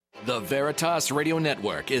The Veritas Radio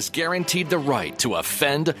Network is guaranteed the right to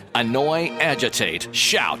offend, annoy, agitate,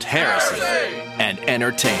 shout heresy, and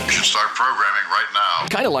entertain. You should start programming right now.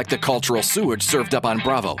 Kind of like the cultural sewage served up on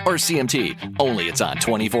Bravo or CMT, only it's on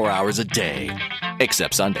 24 hours a day.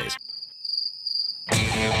 Except Sundays.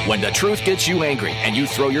 When the truth gets you angry and you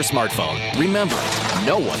throw your smartphone, remember,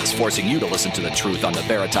 no one is forcing you to listen to the truth on the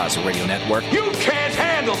Veritas Radio Network. You can't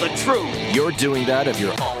handle the truth! You're doing that of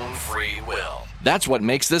your own free will. That's what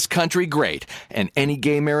makes this country great and any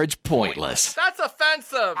gay marriage pointless. That's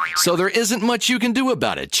offensive! So there isn't much you can do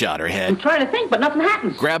about it, Chowderhead. I'm trying to think, but nothing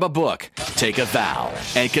happens. Grab a book, take a vow,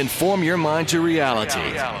 and conform your mind to reality.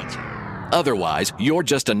 Otherwise, you're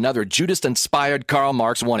just another Judas-inspired Karl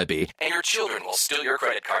Marx wannabe, and your children will steal your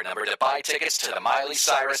credit card number to buy tickets to the Miley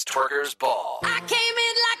Cyrus Twerkers Ball. I came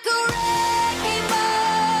in like a wrecking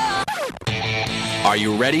ball. Are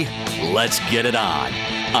you ready? Let's get it on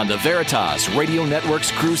the Veritas Radio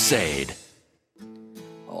Network's Crusade.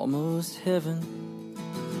 Almost heaven,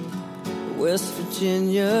 West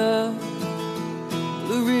Virginia,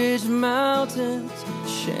 Blue Ridge Mountains,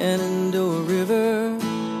 Shenandoah River.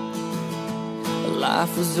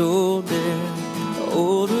 Life was old there,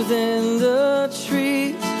 older than the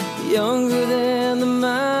trees, younger than the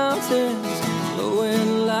mountains,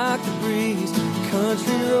 blowing like the breeze.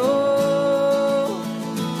 Country road,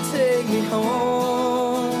 take me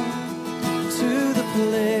home to the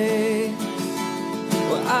place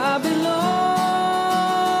where I belong.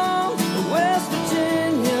 West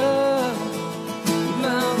Virginia,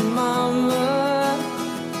 Mountain Mama,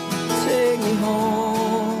 take me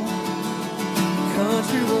home.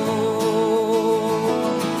 Country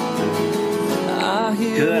road, I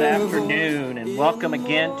hear. Good afternoon, and welcome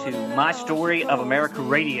again to My Story of America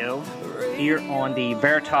Radio here on the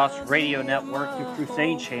Veritas Radio Network, the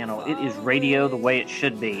Crusade channel. It is radio the way it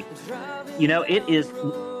should be. You know, it is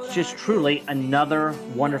just truly another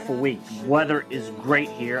wonderful week. Weather is great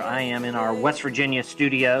here. I am in our West Virginia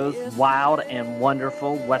studios, wild and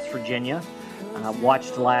wonderful West Virginia. I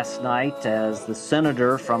watched last night as the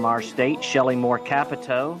senator from our state, Shelley Moore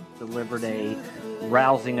Capito, delivered a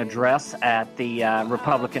rousing address at the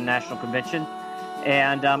Republican National Convention.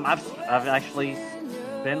 And I've actually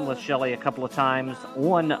been with Shelley a couple of times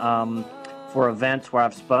on for events where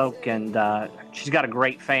I've spoke, and she's got a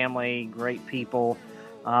great family, great people.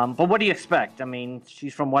 But what do you expect? I mean,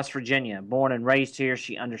 she's from West Virginia, born and raised here.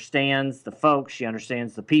 She understands the folks. She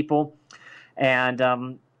understands the people.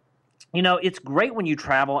 And, you know, it's great when you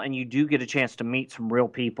travel and you do get a chance to meet some real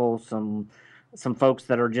people, some folks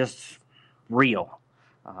that are just real.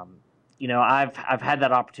 You know, I've had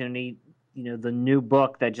that opportunity. You know, the new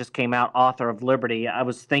book that just came out, Author of Liberty. I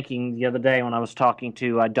was thinking the other day when I was talking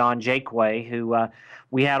to Don Jakeway, who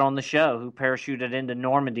we had on the show, who parachuted into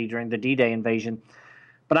Normandy during the D-Day invasion.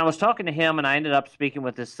 But I was talking to him, and I ended up speaking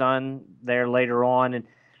with his son there later on. And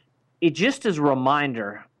it just is a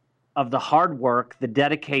reminder of the hard work, the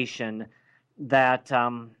dedication that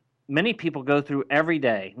many people go through every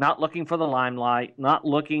day, not looking for the limelight, not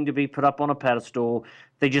looking to be put up on a pedestal.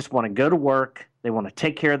 They just want to go to work. They want to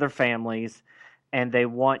take care of their families, and they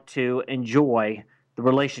want to enjoy the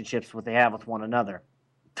relationships that they have with one another.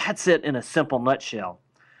 That's it in a simple nutshell.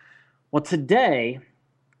 Well, today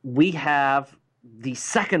we have the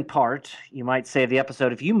second part, you might say, of the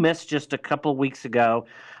episode. If you missed just a couple of weeks ago,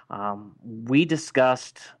 we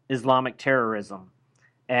discussed Islamic terrorism,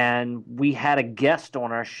 and we had a guest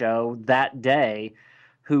on our show that day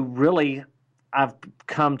who really I've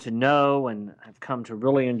come to know and I've come to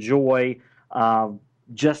really enjoy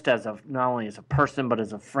just as not only as a person, but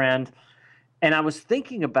as a friend. And I was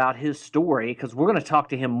thinking about his story because we're going to talk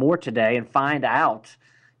to him more today and find out,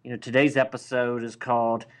 you know, today's episode is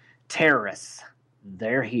called Terrorists,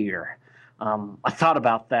 They're Here. I thought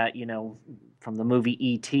about that, you know, from the movie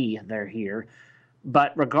E.T., They're Here.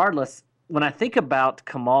 But regardless, when I think about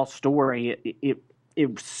Kamal's story, it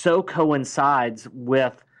so coincides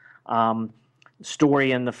with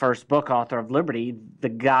story in the first book, Author of Liberty, the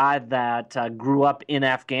guy that grew up in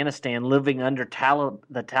Afghanistan, living under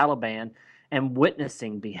the Taliban and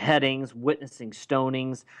witnessing beheadings, witnessing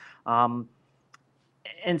stonings. And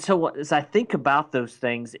so as I think about those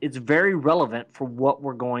things, it's very relevant for what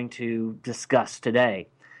we're going to discuss today.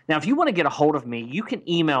 Now, if you want to get a hold of me, you can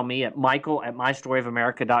email me at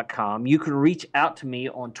michael@mystoryofamerica.com. You can reach out to me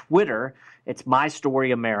on Twitter. It's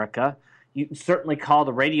MyStoryAmerica. You can certainly call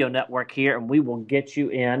the radio network here, and we will get you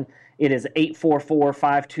in. It is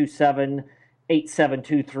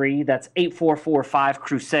 844-527-8723. That's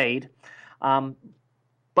 844-5-CRUSADE.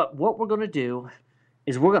 But what we're going to do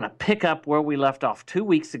is we're going to pick up where we left off 2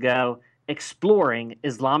 weeks ago, exploring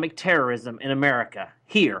Islamic terrorism in America,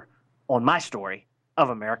 here on My Story of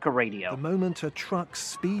America Radio. The moment a truck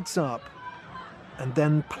speeds up and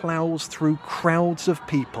then ploughs through crowds of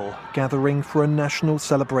people gathering for a national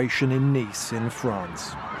celebration in Nice in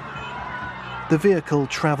France. The vehicle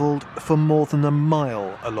travelled for more than a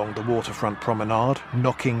mile along the waterfront promenade,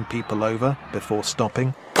 knocking people over before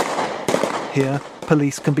stopping. Here,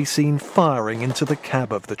 police can be seen firing into the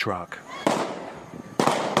cab of the truck.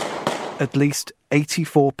 At least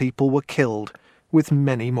 84 people were killed, with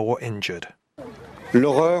many more injured.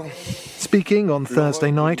 Speaking on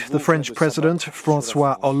Thursday night, the French President,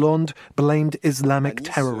 François Hollande, blamed Islamic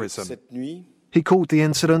terrorism. He called the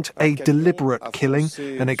incident a deliberate killing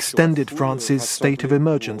and extended France's state of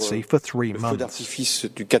emergency for 3 months.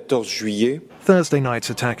 Thursday night's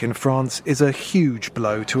attack in France is a huge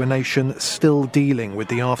blow to a nation still dealing with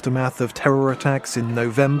the aftermath of terror attacks in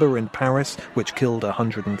November in Paris, which killed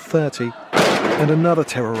 130, and another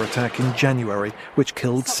terror attack in January, which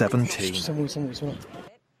killed 17.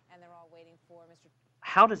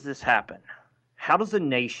 How does this happen? How does a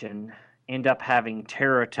nation end up having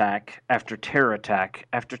terror attack after terror attack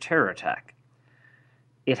after terror attack?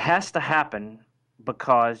 It has to happen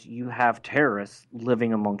because you have terrorists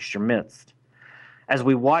living amongst your midst. As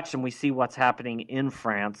we watch and we see what's happening in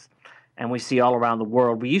France and we see all around the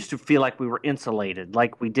world, we used to feel like we were insulated,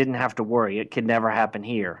 like we didn't have to worry. It could never happen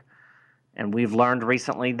here. And we've learned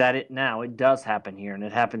recently that it does happen here, and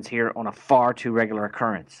it happens here on a far too regular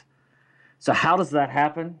occurrence. So how does that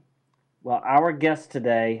happen? Well, our guest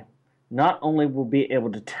today not only will be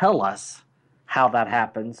able to tell us how that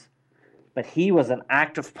happens, but he was an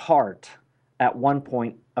active part at one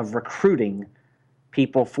point of recruiting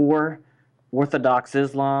people for Orthodox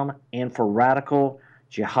Islam and for radical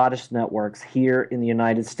jihadist networks here in the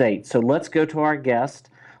United States. So let's go to our guest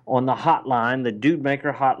on the hotline, the Dude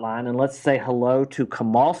Maker hotline, and let's say hello to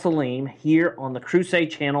Kamal Saleem here on the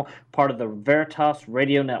Crusade channel, part of the Veritas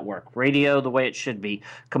Radio Network, radio the way it should be.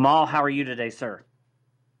 Kamal, how are you today, sir?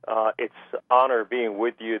 It's an honor being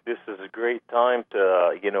with you. This is a great time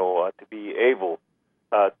to be able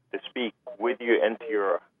to speak with you and to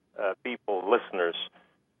your people, listeners,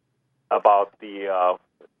 about the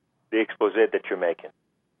expose that you're making.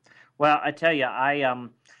 Well, I tell you, I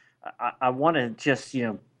want to just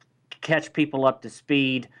catch people up to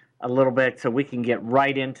speed a little bit so we can get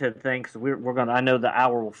right into things. We're going to. I know the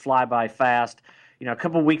hour will fly by fast. A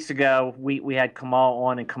couple of weeks ago, we had Kamal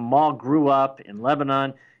on, and Kamal grew up in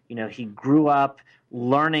Lebanon. He grew up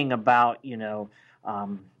learning about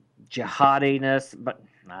jihadiness, but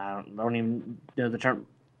I don't even know the term.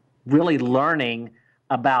 Really learning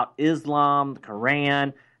about Islam, the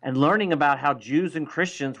Quran, and learning about how Jews and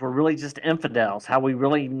Christians were really just infidels, how we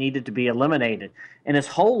really needed to be eliminated. And his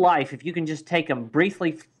whole life, if you can just take him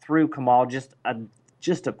briefly through, Kamal, just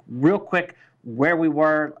a real quick where we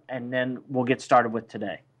were, and then we'll get started with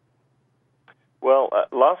today. Well,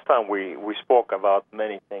 last time we spoke about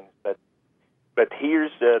many things, but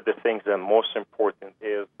here's the things that are most important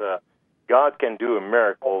is God can do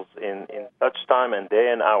miracles in such time and day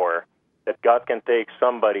and hour that God can take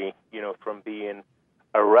somebody, from being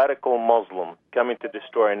a radical Muslim coming to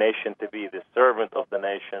destroy a nation to be the servant of the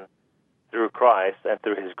nation through Christ and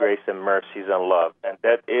through His grace and mercies and love. And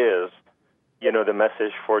that is, the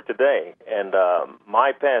message for today. And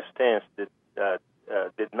my past tense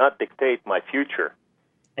did not dictate my future.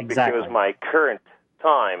 Exactly. Because my current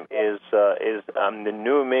time is I'm the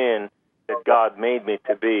new man that God made me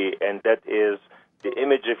to be, and that is the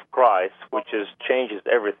image of Christ, which changes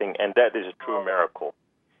everything, and that is a true miracle.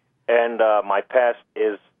 And my past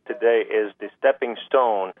today is the stepping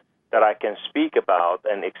stone that I can speak about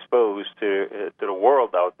and expose to the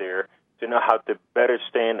world out there to know how to better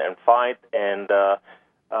stand and fight and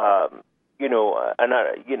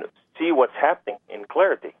see what's happening in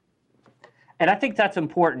clarity. And I think that's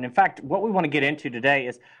important. In fact, what we want to get into today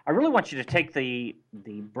is I really want you to take the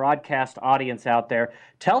broadcast audience out there,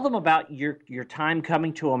 tell them about your time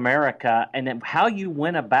coming to America and then how you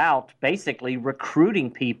went about basically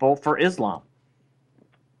recruiting people for Islam.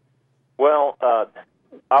 Well,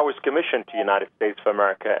 I was commissioned to the United States of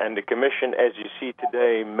America, and the commission, as you see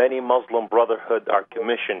today, many Muslim Brotherhood are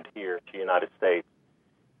commissioned here to the United States.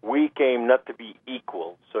 We came not to be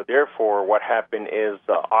equal, so therefore what happened is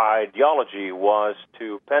our ideology was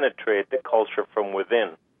to penetrate the culture from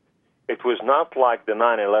within. It was not like the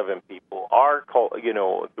 9/11 people.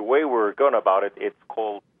 The way we're going about it, it's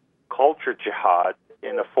called culture jihad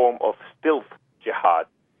in the form of stealth jihad.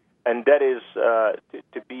 And that is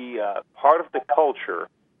to be part of the culture,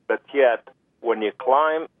 but yet when you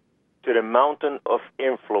climb to the mountain of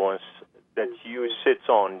influence that you sits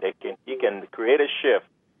on, you can create a shift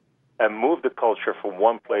and move the culture from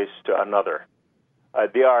one place to another.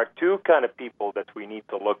 There are two kind of people that we need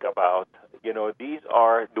to look about. These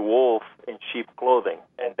are the wolf in sheep clothing,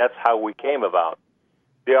 and that's how we came about.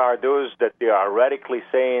 There are those that they are radically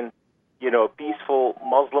saying, peaceful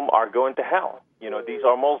Muslims are going to hell. These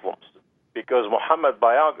are Muslims. Because Muhammad's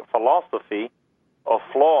philosophy of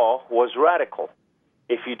law was radical.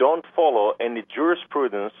 If you don't follow any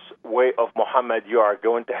jurisprudence way of Muhammad, you are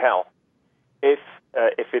going to hell. If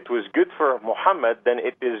it was good for Muhammad, then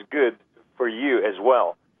it is good for you as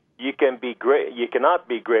well. You can be great. You cannot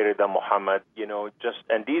be greater than Muhammad.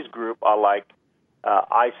 And these groups are like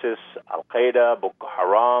ISIS, Al Qaeda, Boko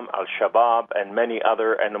Haram, Al Shabaab, and many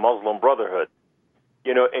other, and the Muslim Brotherhood.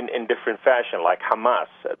 In different fashion, like Hamas,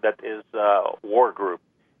 that is a war group.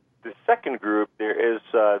 The second group, there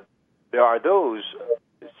are those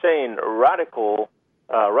saying radicals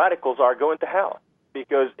are going to hell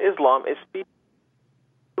because Islam is people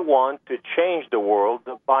who want to change the world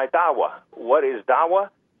by dawah. What is dawah?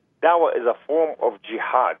 Dawah is a form of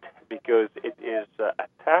jihad because it is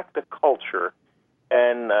attack the culture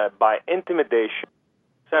and by intimidation,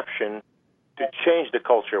 deception, to change the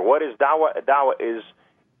culture. What is dawah? Dawah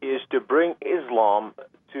is to bring Islam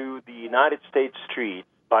to the United States streets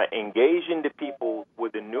by engaging the people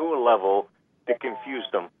with a new level to confuse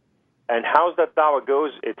them. And how's that dawah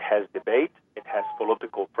goes? It has debate, it has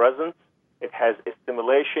political presence, it has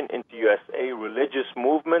assimilation into USA religious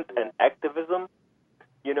movement and activism.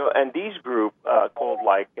 And these groups called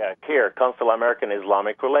like CAIR, Council of American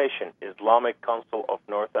Islamic Relations, Islamic Council of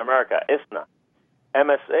North America, ISNA,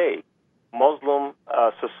 MSA, Muslim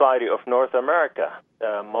Society of North America,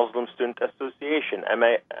 Muslim Student Association,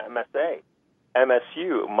 MSA,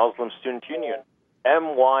 MSU, Muslim Student Union,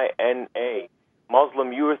 MYNA,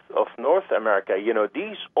 Muslim Youth of North America.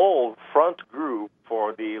 These all front group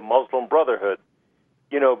for the Muslim Brotherhood.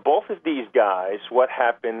 Both of these guys, what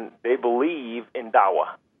happened, they believe in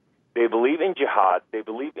dawah. They believe in jihad. They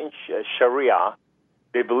believe in Sharia.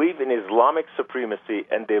 They believe in Islamic supremacy,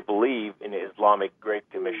 and they believe in the Islamic Great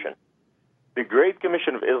Commission. The Great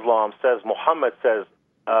Commission of Islam says, Muhammad says,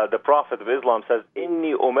 the Prophet of Islam says,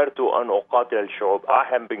 Inni umirtu an uqatil al-shu'ub. I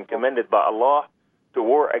have been commanded by Allah to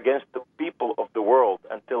war against the people of the world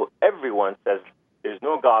until everyone says there's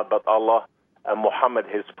no God but Allah and Muhammad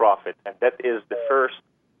his prophet. And that is the first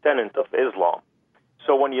tenet of Islam.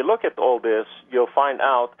 So when you look at all this, you'll find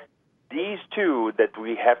out these two that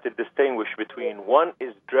we have to distinguish between. One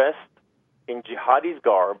is dressed in jihadi's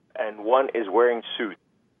garb and one is wearing suits.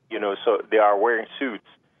 So they are wearing suits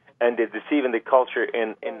and they're deceiving the culture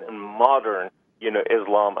in modern,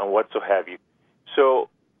 Islam and what so have you. So,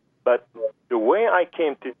 but the way I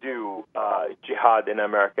came to do jihad in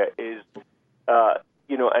America is,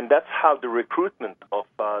 and that's how the recruitment of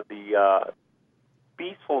the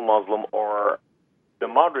peaceful Muslim or the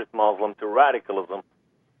moderate Muslim to radicalism,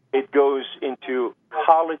 it goes into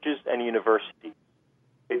colleges and universities.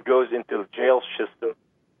 It goes into the jail system.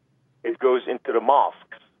 It goes into the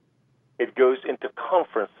mosques. It goes into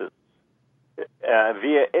conferences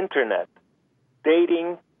via internet,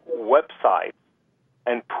 dating websites,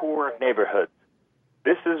 and poor neighborhoods.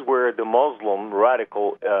 This is where the Muslim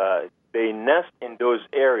radical, they nest in those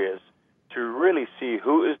areas to really see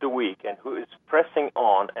who is the weak and who is pressing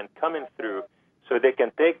on and coming through so they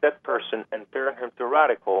can take that person and turn him to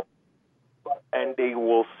radical, and they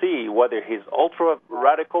will see whether he's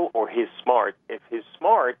ultra-radical or he's smart. If he's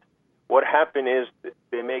smart, what happened is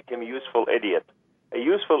they make him useful idiot. A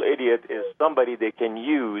useful idiot is somebody they can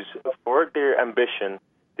use for their ambition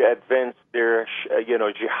to advance their,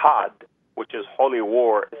 jihad, which is holy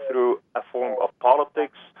war, through a form of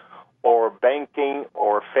politics or banking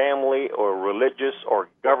or family or religious or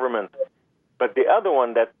government. But the other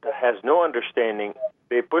one that has no understanding,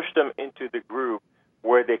 they push them into the group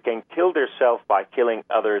where they can kill themselves by killing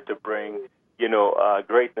others to bring,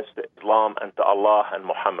 greatness to Islam and to Allah and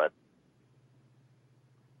Muhammad.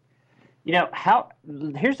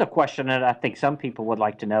 Here's a question that I think some people would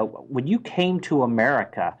like to know. When you came to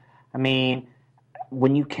America,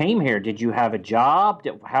 when you came here, did you have a job?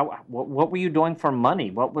 What were you doing for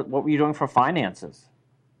money? What were you doing for finances?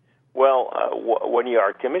 Well, when you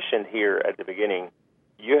are commissioned here at the beginning,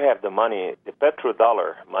 you have the money, the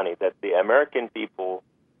petrodollar money that the American people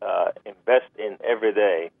invest in every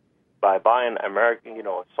day by buying American,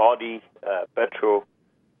 Saudi petro.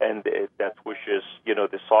 And that's which is,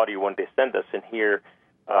 the Saudi, when they send us in here,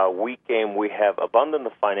 we have abundant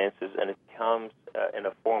of finances, and it comes in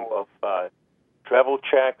a form of travel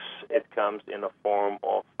checks. It comes in a form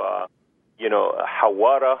of,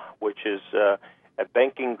 Hawara, which is a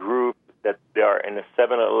banking group that they are in the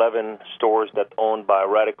 7-Eleven stores that owned by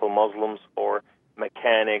radical Muslims or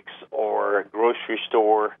mechanics or grocery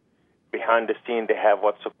store. Behind the scene, they have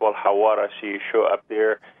what's called hawara, so you show up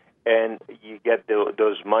there and you get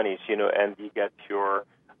those monies, and you get your,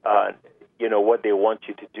 what they want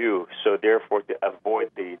you to do. So therefore, to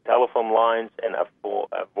avoid the telephone lines and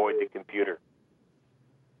avoid the computer.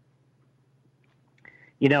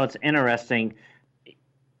 It's interesting.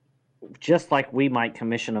 Just like we might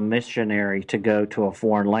commission a missionary to go to a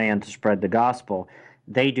foreign land to spread the gospel,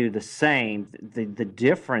 they do the same. The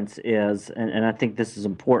difference is, and I think this is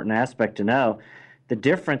an important aspect to know, the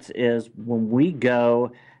difference is when we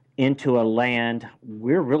go into a land,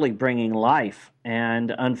 we're really bringing life.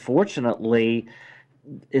 And unfortunately,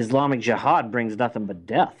 Islamic Jihad brings nothing but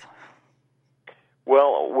death.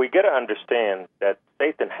 Well, we got to understand that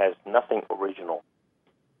Satan has nothing original.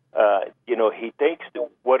 He takes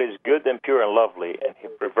what is good and pure and lovely, and he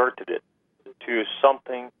perverted it to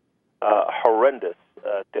something horrendous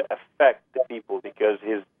to affect the people, because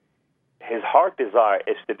his heart desire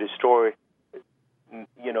is to destroy,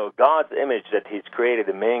 God's image that he's created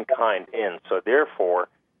the mankind in. So therefore,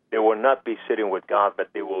 they will not be sitting with God, but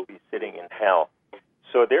they will be sitting in hell.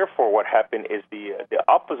 So therefore, what happened is the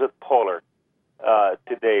opposite polar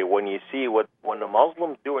today. When you see when the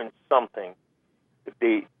Muslims doing something,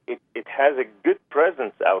 it has a good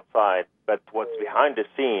presence outside, but what's behind the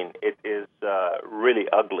scene, it is really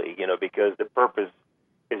ugly, because the purpose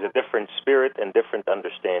is a different spirit and different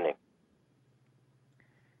understanding.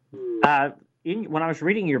 When I was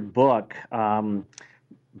reading your book,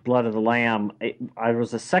 Blood of the Lamb, there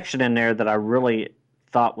was a section in there that I really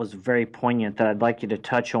thought was very poignant that I'd like you to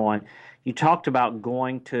touch on. You talked about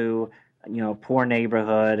going to a poor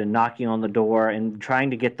neighborhood and knocking on the door and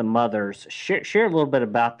trying to get the mothers. Share a little bit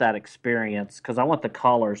about that experience, because I want the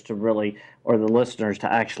callers to really, or the listeners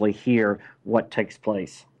to actually hear what takes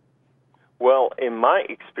place. Well, in my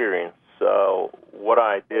experience, what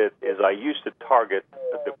I did is I used to target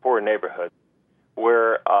the poor neighborhood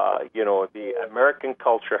where, the American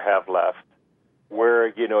culture have left,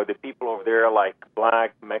 where, the people over there like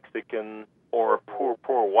black, Mexican, or poor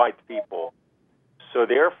white people. So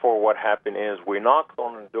therefore, what happened is we knocked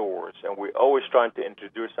on the doors, and we're always trying to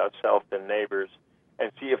introduce ourselves to neighbors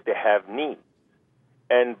and see if they have needs.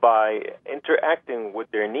 And by interacting with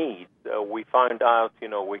their needs, we find out,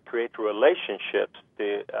 we create relationships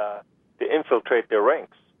to infiltrate their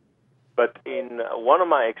ranks. But in one of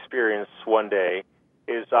my experience one day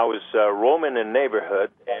is I was roaming in a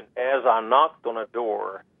neighborhood, and as I knocked on a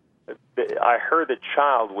door, I heard a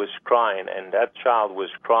child was crying, and that child was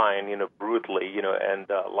crying, brutally, and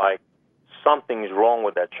like something's wrong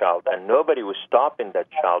with that child, and nobody was stopping that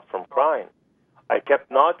child from crying. I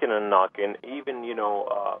kept knocking and knocking, even,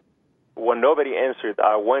 when nobody answered,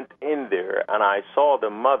 I went in there, and I saw the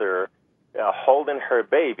mother holding her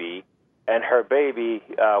baby, and her baby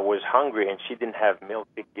was hungry, and she didn't have milk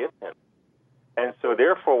to give him. And so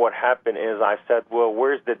therefore what happened is I said, well,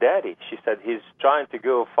 where's the daddy? She said, he's trying to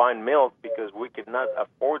go find milk because we could not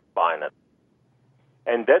afford buying it.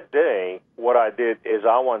 And that day, what I did is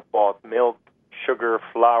I went and bought milk, sugar,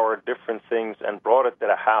 flour, different things, and brought it to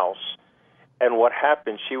the house. And what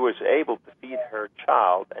happened, she was able to feed her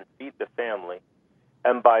child and feed the family.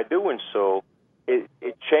 And by doing so, it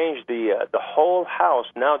changed the whole house.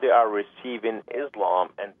 Now they are receiving Islam,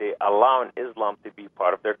 and they allowing Islam to be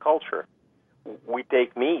part of their culture. We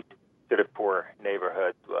take meat to the poor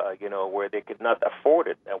neighborhood, where they could not afford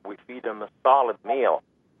it, and we feed them a solid meal,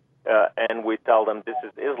 and we tell them this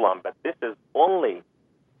is Islam, but this is only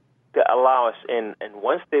to allow us in, and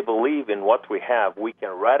once they believe in what we have, we can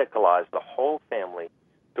radicalize the whole family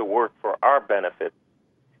to work for our benefit,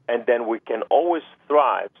 and then we can always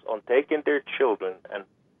thrive on taking their children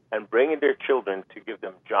and bringing their children to give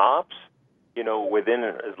them jobs, within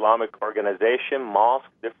an Islamic organization, mosque,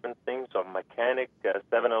 different things, or mechanic,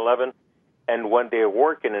 7-Eleven. And when they're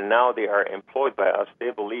working and now they are employed by us,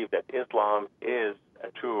 they believe that Islam is a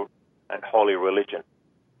true and holy religion.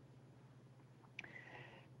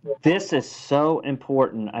 This is so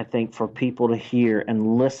important, I think, for people to hear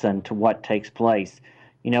and listen to what takes place.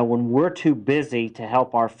 When we're too busy to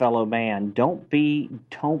help our fellow man, don't be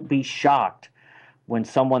shocked when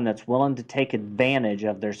someone that's willing to take advantage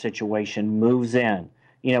of their situation moves in.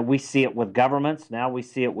 We see it with governments, now we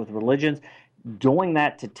see it with religions, doing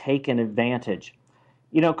that to take an advantage.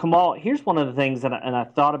 Kamal, here's one of the things, and I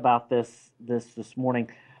thought about this morning.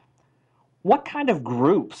 What kind of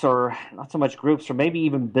groups, or not so much groups, or maybe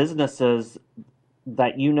even businesses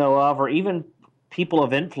that you know of, or even people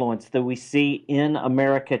of influence that we see in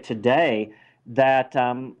America today that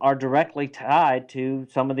are directly tied to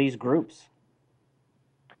some of these groups?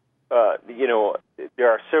 There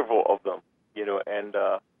are several of them, and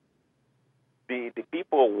the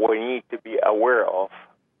people we need to be aware of: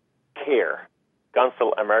 CARE,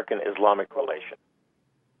 Council American Islamic Relations;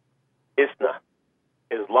 ISNA,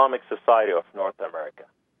 Islamic Society of North America;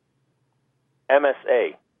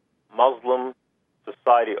 MSA, Muslim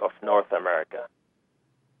Society of North America;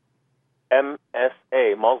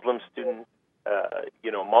 MSA, Muslim Student,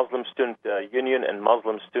 Muslim Student Union, and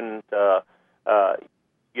Muslim Student,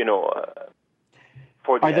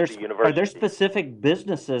 for the university. Are there specific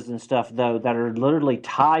businesses and stuff though that are literally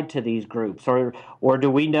tied to these groups, or do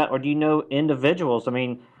we know, or do you know individuals? I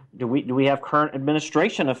mean, do we have current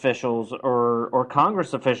administration officials or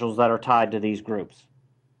Congress officials that are tied to these groups?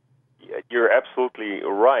 You're absolutely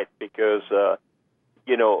right, because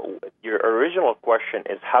your original question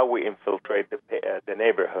is how we infiltrate the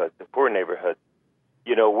neighborhood, the poor neighborhood.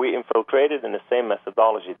 We infiltrated in the same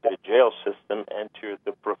methodology to the jail system and to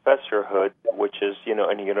the professorhood, which is, in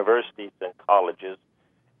universities and colleges,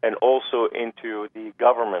 and also into the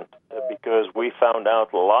government, because we found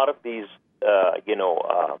out a lot of these,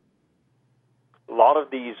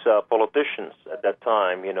 politicians at that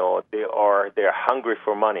time, they're hungry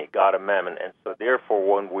for money, God and mammon, and so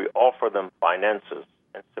therefore when we offer them finances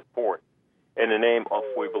and support in the name of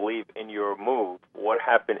we believe in your move, what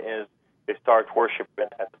happened is they start worshiping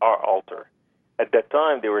at our altar. At that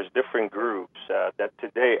time, there was different groups that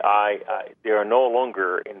today they are no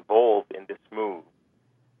longer involved in this move.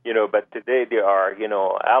 But today there are,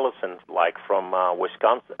 Allison, like from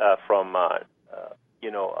Wisconsin,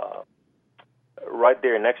 right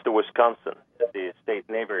there next to Wisconsin, the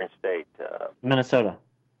neighboring state. Minnesota,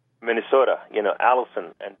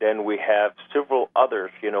 Allison. And then we have several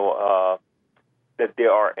others, that they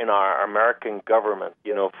are in our American government,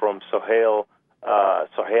 from Sohail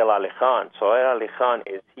Ali Khan. Sohail Ali Khan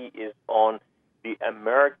is on the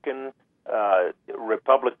American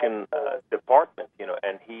Republican department,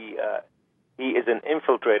 and he is an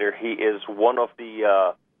infiltrator. He is one of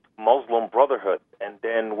the Muslim Brotherhood, and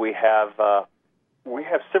then we have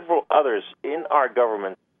several others in our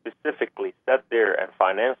government specifically set there and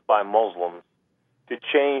financed by Muslims to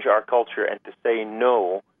change our culture and to say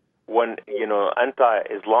no when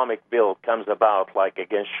anti-Islamic bill comes about, like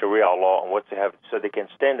against Sharia law and what they have, so they can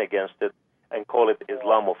stand against it and call it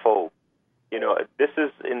Islamophobe. This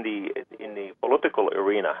is in the political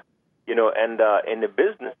arena, and in the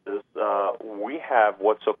businesses, we have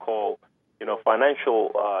what's so-called,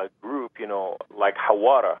 financial group, like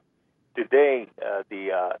Hawara. Today,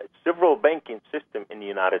 the several banking system in the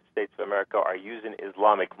United States of America are using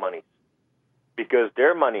Islamic money, because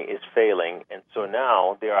their money is failing, and so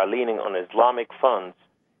now they are leaning on Islamic funds,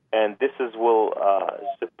 and this will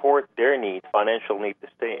support their financial need to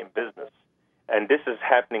stay in business. And this is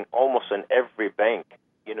happening almost in every bank,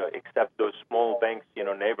 except those small banks,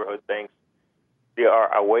 neighborhood banks. They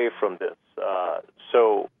are away from this.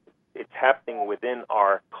 So it's happening within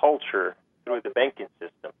our culture through the banking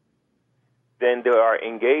system. Then they are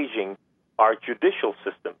engaging our judicial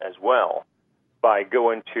system as well, by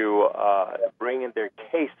going to bringing their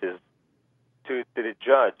cases to the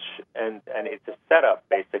judge, and it's a setup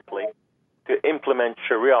basically to implement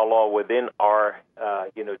Sharia law within our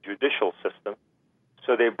judicial system.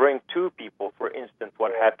 So they bring two people, for instance,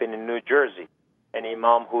 what happened in New Jersey, an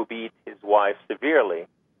imam who beat his wife severely,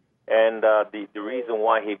 and the reason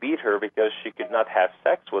why he beat her because she could not have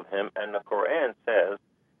sex with him, and the Quran says,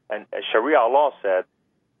 and Sharia law said,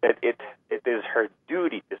 that it is her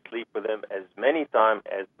duty to sleep with him as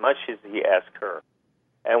much as he asked her.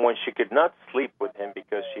 And when she could not sleep with him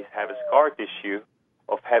because she has a scar tissue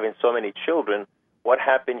of having so many children, what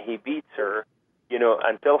happened? He beats her,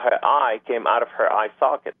 until her eye came out of her eye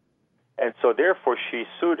socket. And so therefore she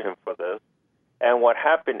sued him for this. And what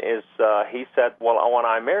happened is he said, well, when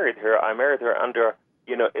I married her under,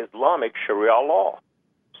 Islamic Sharia law.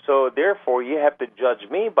 So therefore you have to judge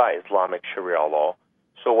me by Islamic Sharia law.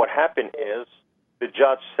 So what happened is the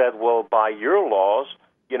judge said, well, by your laws,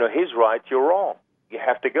 he's right, you're wrong. You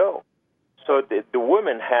have to go. So the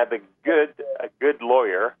woman had a good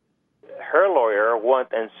lawyer. Her lawyer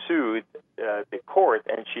went and sued the court,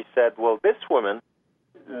 and she said, well, this woman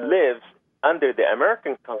lives under the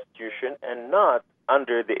American Constitution and not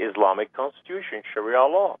under the Islamic Constitution, Sharia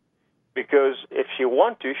law. Because if she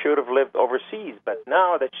wanted to, she would have lived overseas. But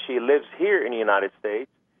now that she lives here in the United States,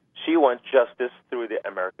 she wants justice through the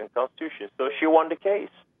American Constitution. So she won the case.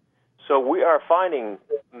 So we are finding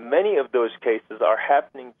many of those cases are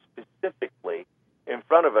happening specifically in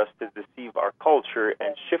front of us to deceive our culture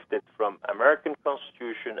and shift it from American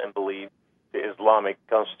Constitution and belief to Islamic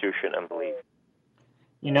constitution and belief.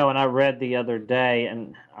 You know, and I read the other day,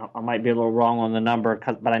 and I might be a little wrong on the number,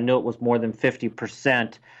 but I knew it was more than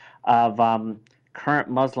 50% of current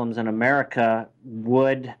Muslims in America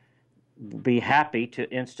would be happy to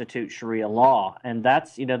institute Sharia law. And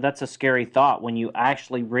that's a scary thought when you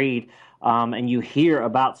actually read and you hear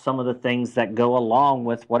about some of the things that go along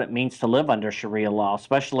with what it means to live under Sharia law,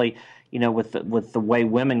 especially, with the way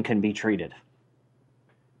women can be treated.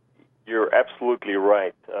 You're absolutely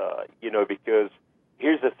right, because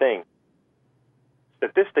here's the thing.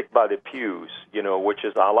 Statistic by the Pews, which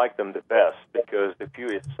is, I like them the best because the Pew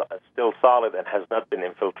is still solid and has not been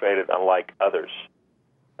infiltrated unlike others.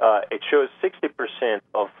 It shows 60%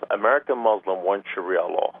 of American Muslim want Sharia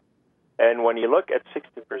law. And when you look at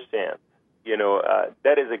 60%,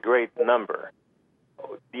 that is a great number.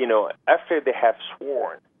 After they have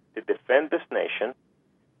sworn to defend this nation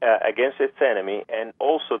against its enemy and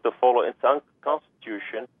also to follow its own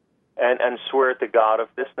constitution and swear to God of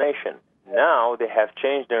this nation. Now they have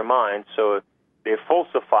changed their minds, so they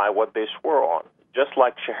falsify what they swore on, just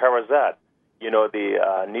like Scheherazade,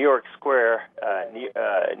 the New York Square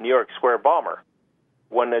bomber.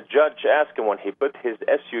 When the judge asked him when he put his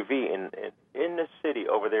SUV in the city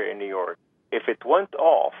over there in New York, if it went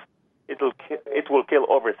off, it will kill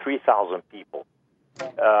over 3,000 people.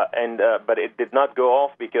 But it did not go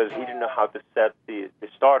off because he didn't know how to set the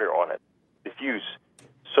starter on it, the fuse.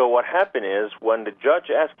 So what happened is when the judge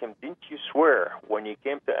asked him, "Didn't you swear when you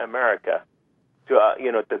came to America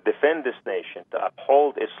to defend this nation, to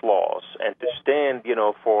uphold its laws, and to stand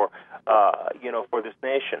for this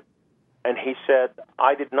nation?" And he said,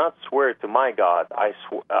 "I did not swear to my God. I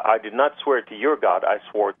did not swear to your God. I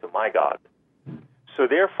swore to my God." So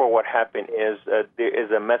therefore, what happened is there is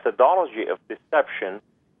a methodology of deception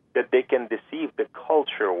that they can deceive the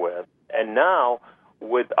culture with, and now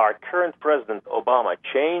with our current President Obama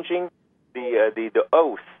changing the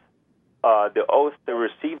oath to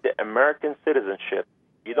receive the American citizenship,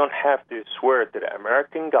 you don't have to swear to the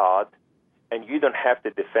American God, and you don't have to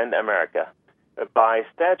defend America. By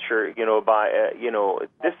stature,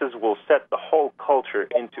 this will set the whole culture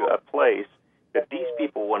into a place that these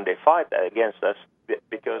people, when they fight against us,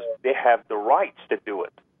 because they have the rights to do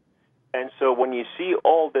it. And so when you see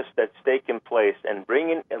all this that's taken place and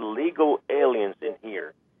bringing illegal aliens in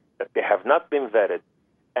here that they have not been vetted,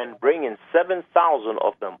 and bringing 7,000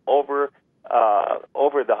 of them over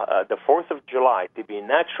the 4th of July to be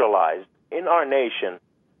naturalized in our nation,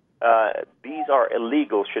 these are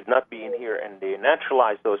illegal, should not be in here, and they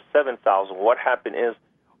naturalize those 7,000. What happened is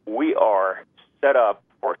we are set up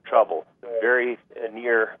for trouble, very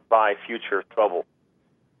nearby future trouble.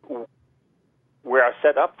 We are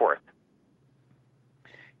set up for it.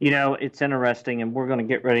 It's interesting, and we're going to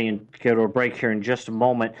get ready and go to a break here in just a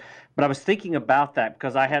moment. But I was thinking about that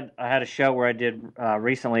because I had a show where I did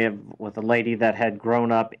recently with a lady that had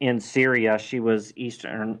grown up in Syria. She was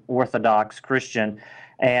Eastern Orthodox Christian,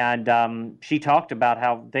 and she talked about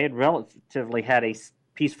how they had relatively had a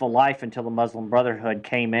peaceful life until the Muslim Brotherhood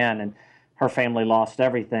came in, and her family lost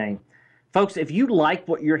everything. Folks, if you like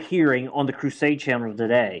what you're hearing on the Crusade channel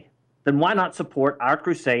today, then why not support our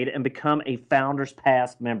crusade and become a Founders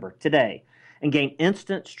Pass member today and gain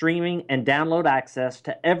instant streaming and download access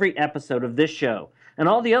to every episode of this show and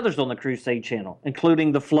all the others on the Crusade channel,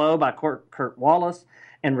 including The Flow by Kurt Wallace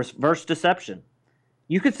and Reverse Deception.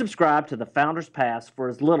 You can subscribe to the Founders Pass for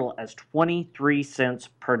as little as 23 cents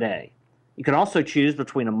per day. You can also choose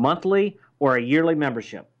between a monthly or a yearly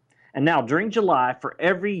membership. And now, during July, for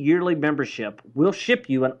every yearly membership, we'll ship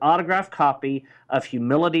you an autographed copy of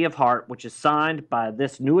Humility of Heart, which is signed by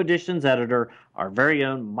this new edition's editor, our very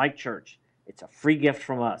own Mike Church. It's a free gift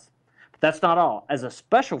from us. But that's not all. As a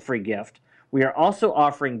special free gift, we are also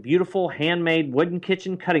offering beautiful handmade wooden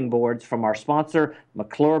kitchen cutting boards from our sponsor,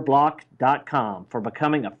 McClureBlock.com, for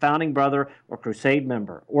becoming a Founding Brother or Crusade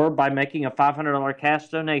member, or by making a $500 cash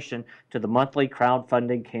donation to the monthly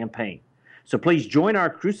crowdfunding campaign. So please join our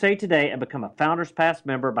crusade today and become a Founders Pass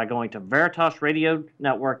member by going to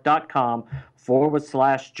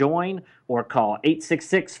VeritasRadioNetwork.com/join or call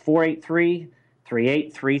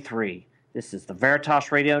 866-483-3833. This is the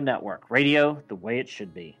Veritas Radio Network, radio the way it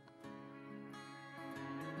should be.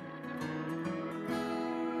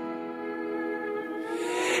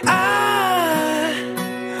 I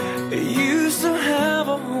used to have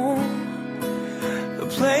a home, a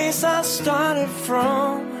place I started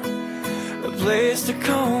from, a place to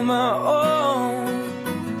call my own.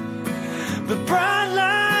 The bright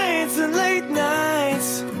lights and late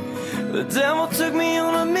nights, the devil took me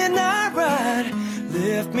on a midnight ride,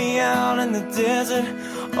 left me out in the desert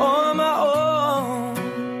on my own.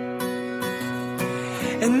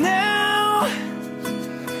 And now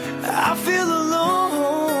I feel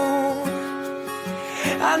alone.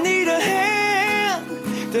 I need a hand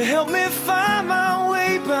to help me find my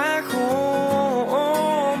way back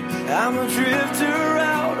home. I'm a drifter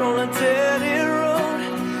out on a dead-end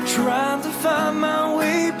road, trying to find my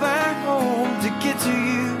way back home to get to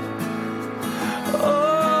you.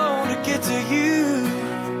 Oh, to get to you.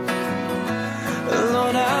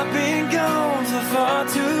 Lord, I've been gone for far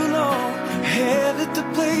too long, headed to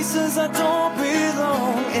places I don't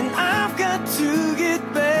belong, and I've got to get